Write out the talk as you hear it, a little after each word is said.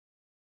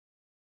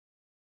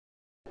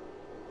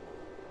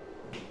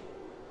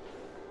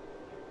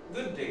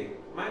Good day,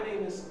 my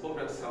name is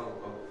Bogdan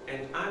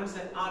and I'm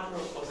the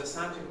author of the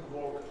scientific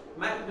work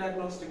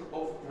Diagnostic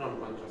of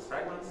non-continuous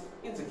fragments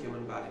in the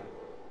human body.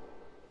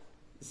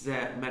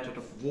 The method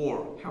of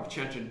war have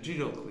changed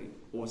dramatically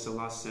over the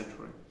last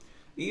century.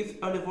 If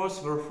early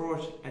wars were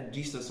fought at a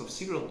distance of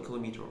several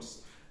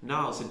kilometers,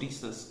 now the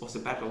distance of the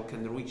battle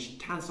can reach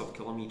tens of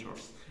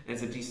kilometers and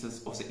the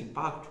distance of the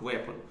impact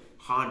weapon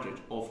hundreds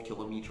of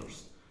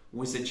kilometers.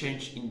 With the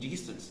change in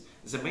distance,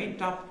 the main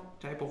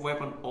type of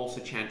weapon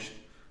also changed,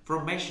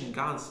 from machine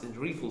guns and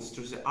rifles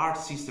to the arc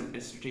system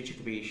and strategic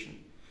aviation.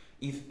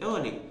 If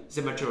early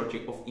the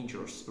majority of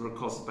injuries were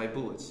caused by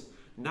bullets,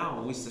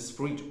 now with the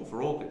spread of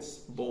rockets,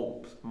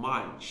 bombs,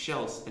 mines,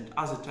 shells and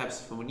other types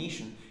of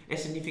ammunition, a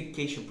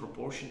significant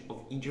proportion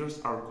of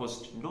injuries are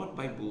caused not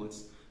by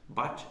bullets,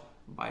 but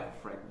by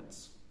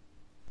fragments.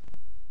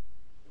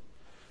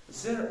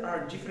 There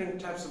are different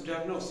types of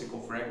diagnostic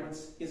of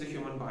fragments in the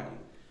human body: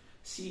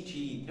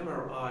 CT,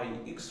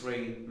 MRI,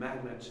 X-ray,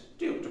 magnet,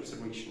 direct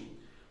observation.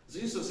 The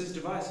use of these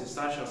devices,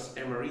 such as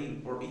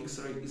MRI or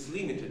X-ray, is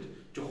limited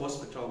to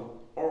hospital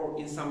or,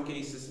 in some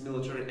cases,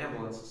 military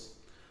ambulances.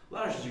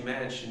 Large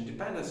damage and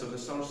dependence on the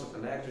source of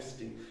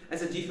electricity and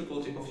the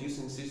difficulty of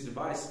using this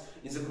device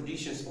in the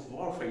conditions of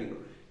warfare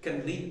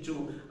can lead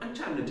to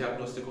untimely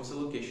diagnostic of the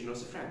location of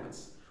the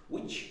fragments,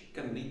 which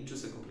can lead to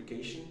the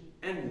complication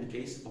and, in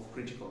case of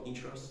critical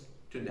injuries,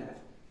 to death.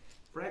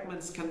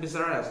 Fragments can be the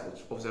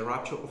result of the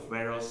rupture of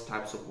various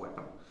types of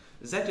weapon.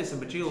 That is, the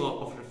material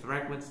of the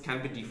fragments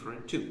can be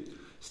different too,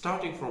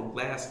 starting from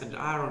glass and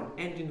iron,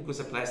 ending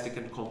with a plastic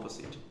and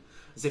composite.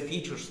 The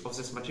features of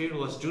these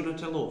materials do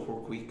not allow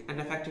for quick and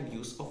effective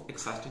use of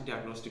existing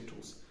diagnostic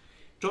tools.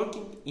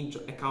 Taking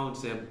into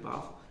account the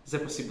above, the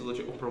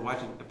possibility of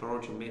providing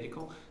appropriate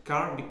medical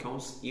care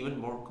becomes even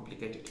more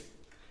complicated.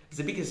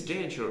 The biggest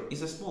danger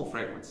is the small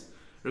fragments.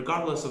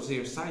 Regardless of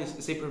their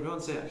size, they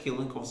prevent the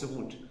healing of the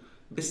wound.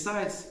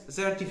 Besides,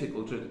 they are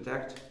difficult to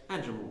detect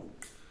and remove.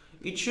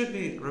 It should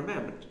be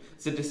remembered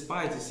that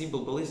despite the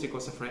simple ballistic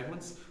of the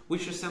fragments,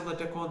 which resemble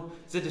a cone,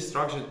 the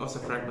destruction of the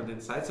fragment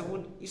inside the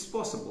wound is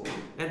possible,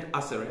 and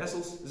as a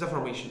result, the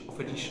formation of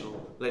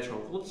additional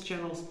lateral wound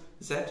channels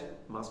that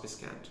must be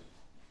scanned.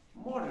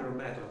 Modern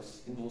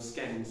methods involve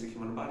scanning the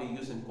human body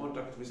using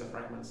contact with the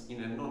fragments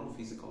in a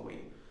non-physical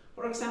way.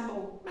 For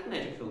example,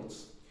 magnetic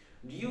fields.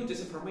 Due to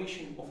the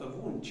formation of a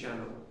wound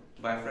channel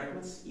by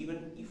fragments,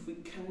 even if we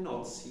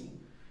cannot see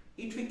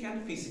it, we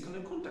can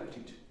physically contact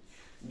it.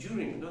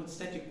 During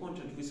non-static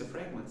contact with the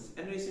fragments,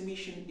 a noise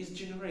emission is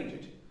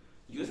generated.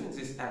 Using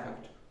this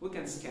effect, we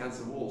can scan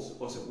the walls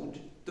of the wound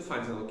to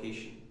find the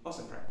location of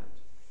the fragment.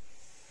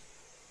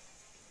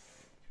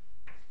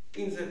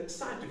 In the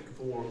scientific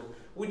work,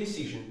 we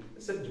design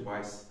the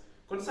device.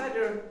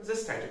 Consider the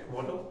static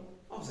model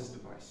of this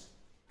device.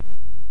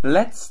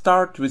 Let's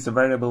start with the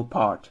variable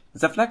part.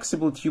 The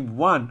flexible tube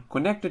 1,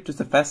 connected to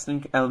the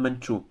fastening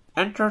element 2,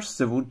 enters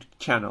the wound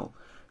channel.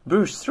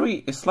 Bush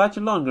 3 is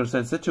slightly longer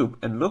than the tube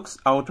and looks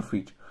out of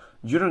it.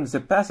 During the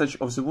passage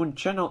of the wound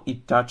channel,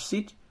 it touches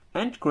it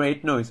and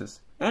creates noises,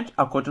 and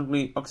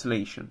accordingly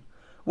oscillation,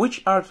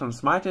 which are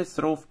transmitted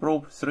through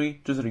probe 3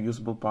 to the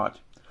reusable part.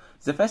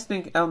 The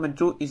fastening element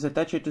 2 is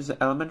attached to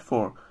the element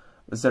 4.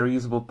 The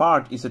reusable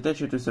part is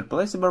attached to the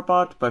replaceable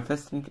part by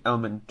fastening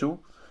element 2,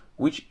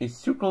 which is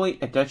circularly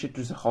attached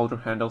to the holder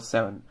handle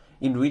 7,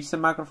 in which the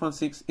microphone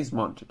 6 is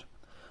mounted.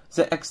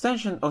 The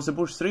extension of the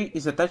bush 3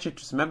 is attached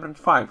to the membrane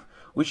 5,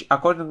 which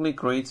accordingly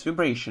creates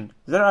vibration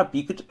that are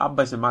picked up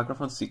by the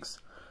microphone 6.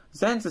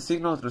 Then the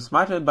signal is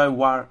transmitted by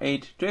wire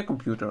 8 to a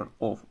computer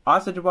or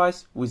other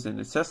device with the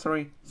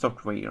necessary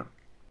software.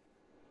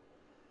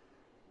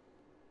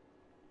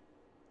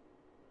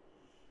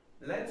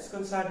 Let's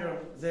consider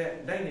the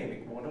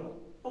dynamic model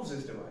of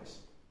this device.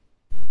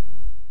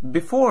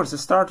 Before the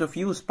start of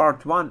use,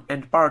 part 1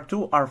 and part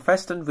 2 are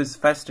fastened with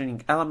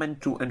fastening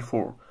element 2 and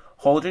 4.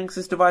 Holding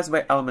this device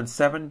by element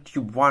 7,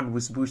 tube 1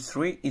 with bush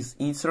 3 is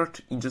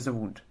inserted into the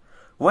wound.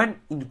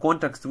 When in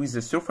contact with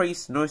the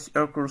surface, noise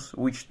occurs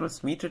which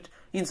transmitted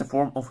in the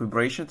form of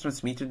vibration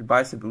transmitted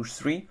by the bush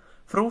 3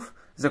 through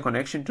the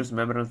connection to the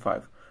membrane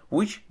 5,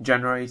 which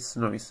generates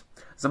noise.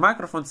 The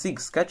microphone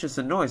 6 catches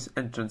the noise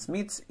and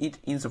transmits it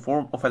in the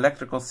form of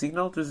electrical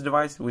signal to the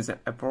device with the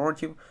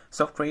appropriate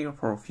software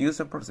for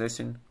further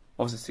processing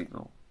of the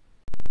signal.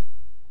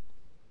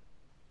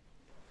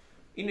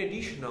 In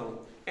addition,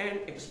 an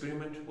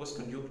experiment was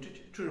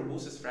conducted to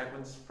remove these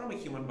fragments from a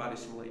human body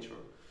simulator.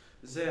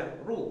 The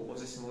role of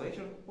the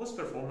simulator was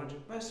performed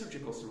by a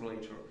surgical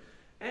simulator.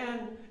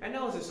 An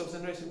analysis of the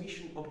noise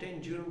emission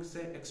obtained during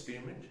the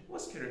experiment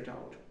was carried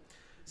out.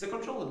 The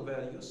controlling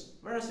values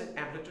were the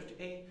amplitude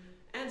A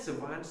and the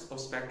values of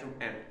spectrum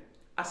N.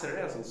 As a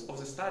result of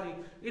the study,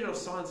 it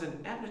was found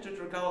that amplitude,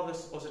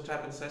 regardless of the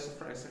type and size of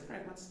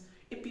fragments,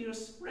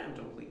 appears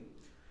randomly.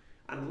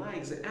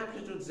 Unlike the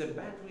amplitude, the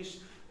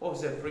bandwidth of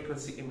the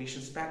frequency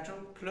emission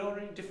spectrum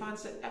clearly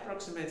defines the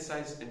approximate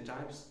size and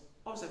types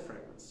of the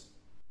fragments.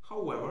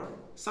 However,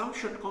 some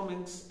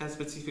shortcomings and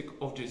specific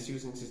objects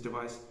using this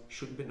device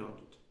should be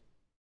noted.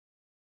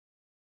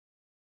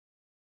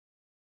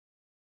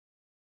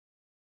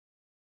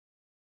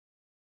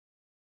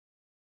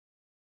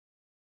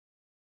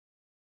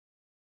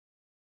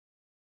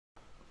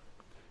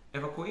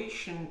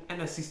 Evacuation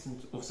and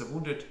assistance of the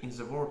wounded in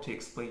the war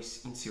takes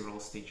place in several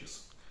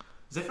stages.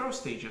 The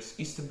first stage is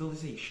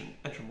stabilization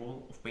and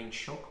removal of pain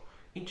shock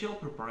until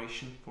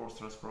preparation for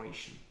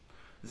transportation.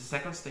 The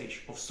second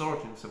stage of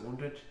sorting the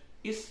wounded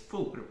is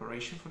full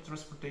preparation for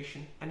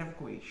transportation and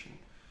evacuation,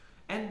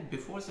 and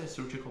before the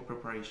surgical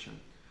preparation.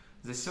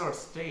 The third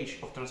stage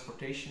of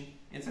transportation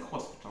in the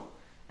hospital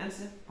and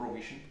the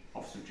provision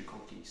of surgical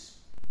case.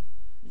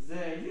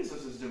 The use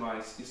of this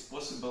device is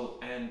possible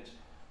and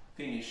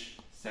finish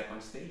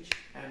second stage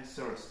and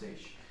third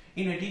stage.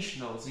 In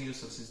addition, the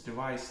use of this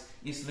device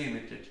is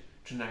limited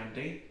to 9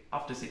 days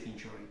after the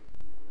injury.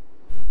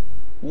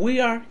 We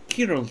are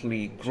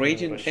currently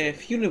creating a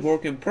fully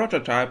working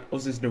prototype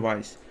of this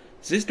device.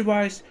 This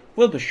device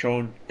will be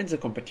shown in the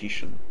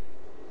competition.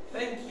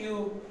 Thank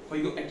you for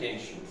your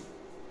attention.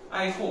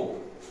 I hope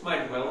my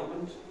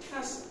development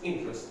has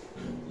interest